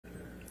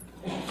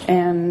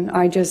and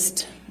I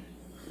just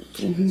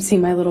see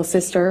my little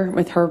sister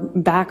with her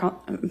back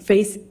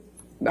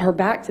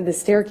to the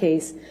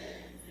staircase,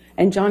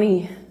 and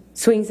Johnny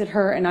swings at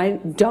her, and I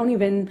don't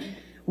even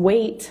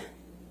wait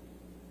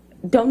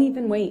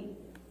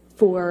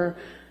for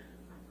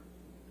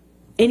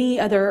any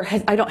other,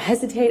 I don't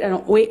hesitate, I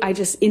don't wait, I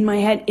just in my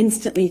head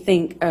instantly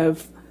think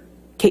of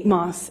Kate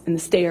Moss and the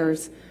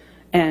stairs,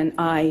 and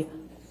I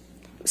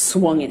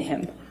swung at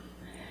him.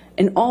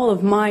 And all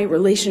of my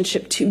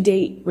relationship to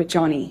date with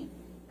Johnny.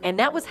 And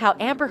that was how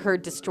Amber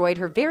Heard destroyed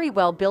her very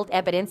well-built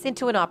evidence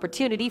into an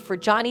opportunity for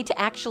Johnny to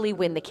actually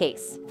win the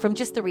case. From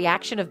just the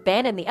reaction of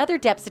Ben and the other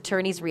Depp's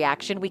attorney's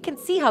reaction, we can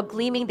see how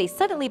gleaming they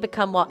suddenly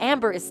become while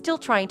Amber is still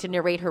trying to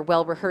narrate her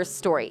well-rehearsed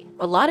story.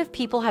 A lot of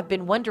people have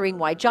been wondering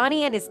why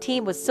Johnny and his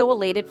team was so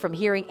elated from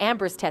hearing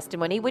Amber's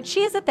testimony when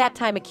she is at that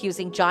time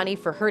accusing Johnny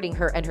for hurting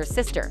her and her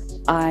sister.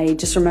 I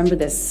just remember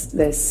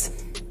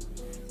this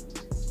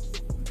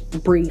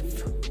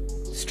brief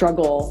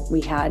struggle we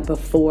had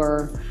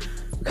before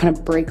kind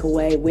of break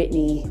away.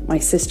 Whitney, my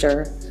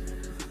sister,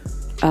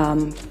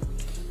 all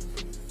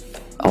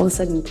of a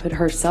sudden put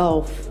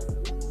herself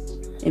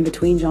in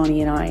between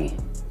Johnny and I.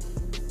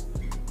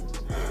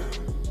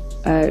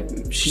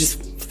 She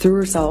just threw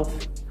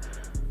herself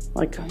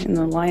like in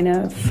the line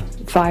of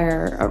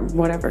fire or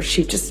whatever.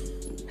 She just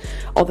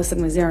all of a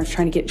sudden was there and was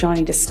trying to get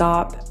Johnny to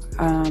stop.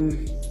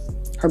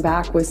 Her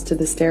back was to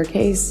the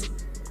staircase,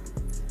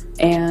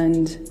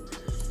 and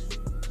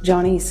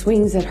Johnny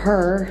swings at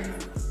her.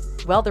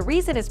 Well, the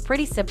reason is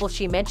pretty simple.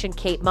 She mentioned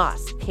Kate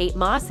Moss. Kate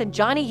Moss and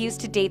Johnny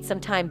used to date some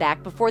time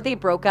back before they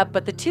broke up,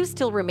 but the two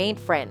still remained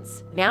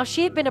friends. Now,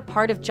 she had been a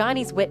part of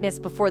Johnny's witness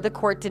before the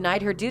court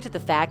denied her due to the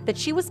fact that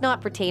she was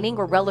not pertaining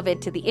or relevant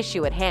to the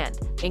issue at hand.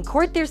 In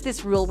court, there's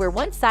this rule where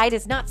one side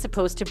is not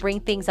supposed to bring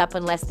things up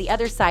unless the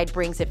other side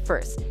brings it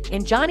first.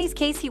 In Johnny's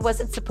case, he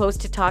wasn't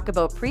supposed to talk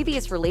about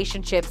previous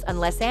relationships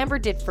unless Amber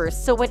did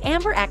first, so when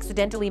Amber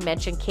accidentally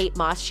mentioned Kate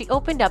Moss, she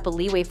opened up a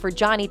leeway for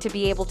Johnny to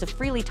be able to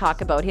freely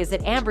talk about his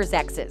and Amber's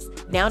exes.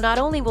 Now, not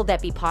only will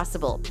that be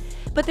possible,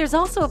 but there's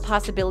also a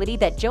possibility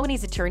that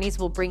Johnny's attorneys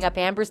will bring up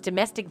Amber's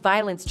domestic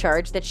violence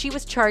charge that she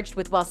was charged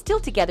with while still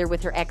together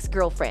with her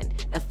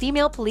ex-girlfriend. A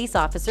female police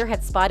officer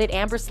had spotted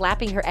Amber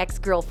slapping her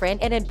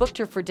ex-girlfriend and had booked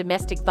her for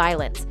domestic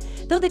violence,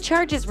 though the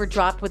charges were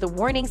dropped with a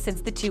warning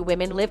since the two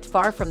women lived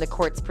far from the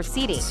court's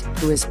proceedings.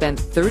 Who has spent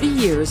 30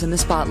 years in the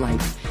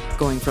spotlight,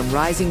 going from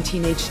rising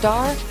teenage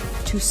star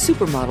to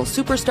supermodel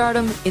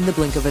superstardom in the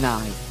blink of an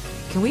eye.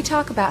 Can we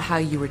talk about how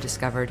you were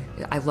discovered?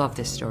 I love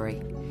this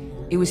story.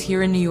 It was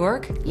here in New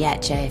York? Yeah,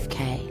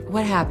 JFK.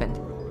 What happened?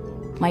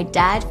 My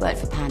dad worked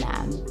for Pan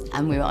Am,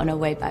 and we were on our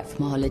way back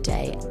from a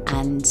holiday,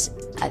 and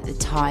at the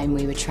time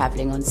we were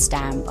traveling on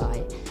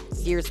standby.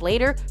 Years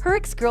later, her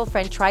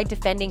ex-girlfriend tried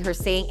defending her,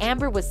 saying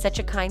Amber was such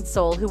a kind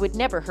soul who would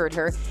never hurt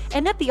her,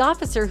 and that the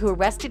officer who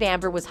arrested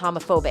Amber was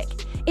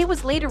homophobic. It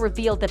was later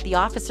revealed that the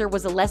officer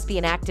was a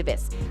lesbian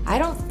activist. I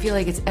don't feel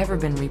like it's ever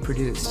been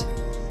reproduced.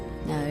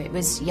 No, it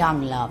was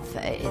young love.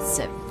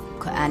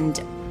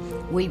 And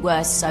we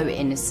were so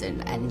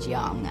innocent and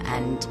young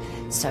and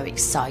so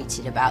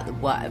excited about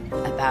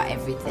about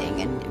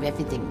everything, and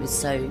everything was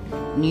so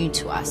new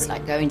to us.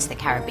 Like going to the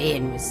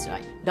Caribbean was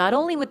like... Not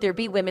only would there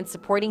be women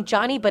supporting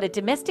Johnny, but a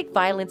domestic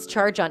violence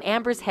charge on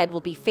Amber's head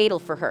will be fatal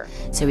for her.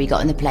 So we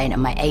got on the plane,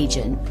 and my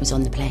agent was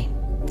on the plane,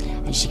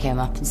 and she came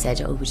up and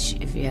said, "Oh,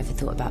 have you ever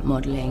thought about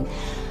modelling?"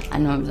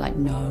 And I was like,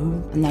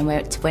 "No." And then we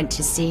went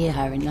to see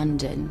her in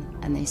London,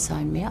 and they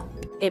signed me up.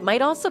 It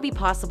might also be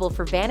possible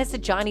for Vanessa,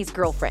 Johnny's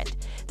girlfriend,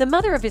 the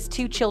mother of his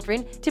 2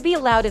 children, to be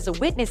allowed as a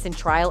witness in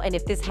trial, and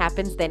if this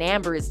happens, then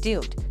Amber is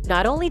doomed.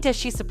 Not only does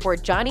she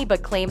support Johnny,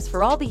 but claims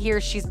for all the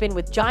years she's been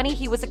with Johnny,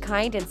 he was a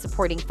kind and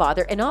supporting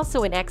father and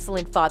also an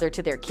excellent father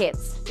to their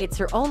kids. It's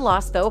her own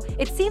loss, though.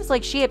 It seems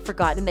like she had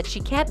forgotten that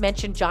she can't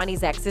mention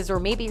Johnny's exes, or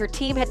maybe her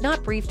team had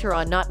not briefed her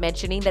on not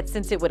mentioning that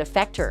since it would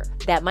affect her.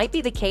 That might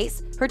be the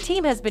case. Her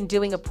team has been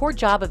doing a poor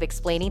job of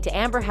explaining to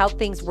Amber how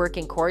things work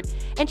in court,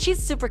 and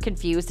she's super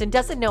confused and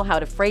doesn't know how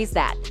to phrase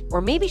that.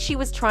 Or maybe she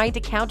was trying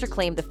to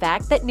counterclaim the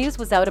fact that news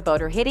was out about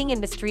her hitting and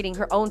mistreating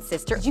her own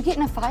sister. Did you get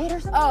in a fight or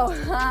something?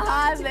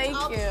 Oh, thank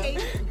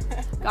you.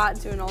 Got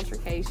into an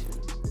altercation.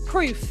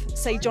 Proof,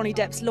 say Johnny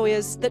Depp's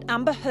lawyers, that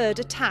Amber Heard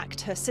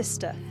attacked her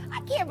sister. I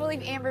can't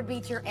believe Amber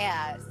beat your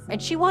ass.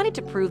 And she wanted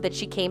to prove that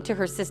she came to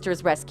her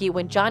sister's rescue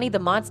when Johnny the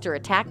monster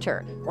attacked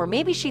her. Or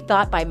maybe she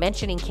thought by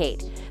mentioning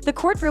Kate, the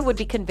courtroom would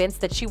be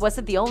convinced that she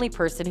wasn't the only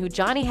person who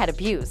Johnny had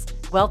abused.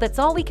 Well, that's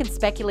all we can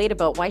speculate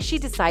about why she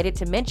decided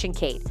to mention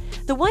Kate.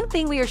 The one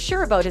thing we are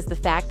sure about is the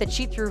fact that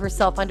she threw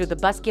herself under the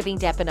bus, giving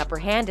Depp an upper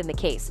hand in the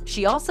case.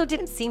 She also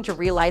didn't seem to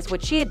realize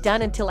what she had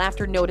done until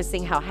after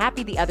noticing how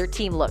happy the other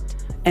team looked.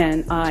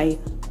 And I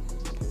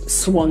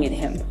swung at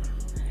him.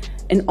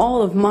 In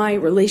all of my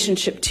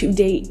relationship to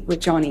date with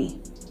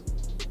Johnny,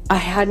 I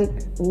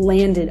hadn't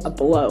landed a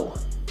blow.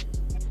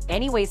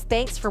 Anyways,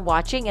 thanks for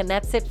watching, and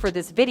that's it for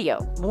this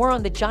video. More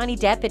on the Johnny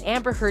Depp and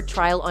Amber Heard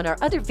trial on our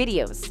other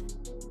videos.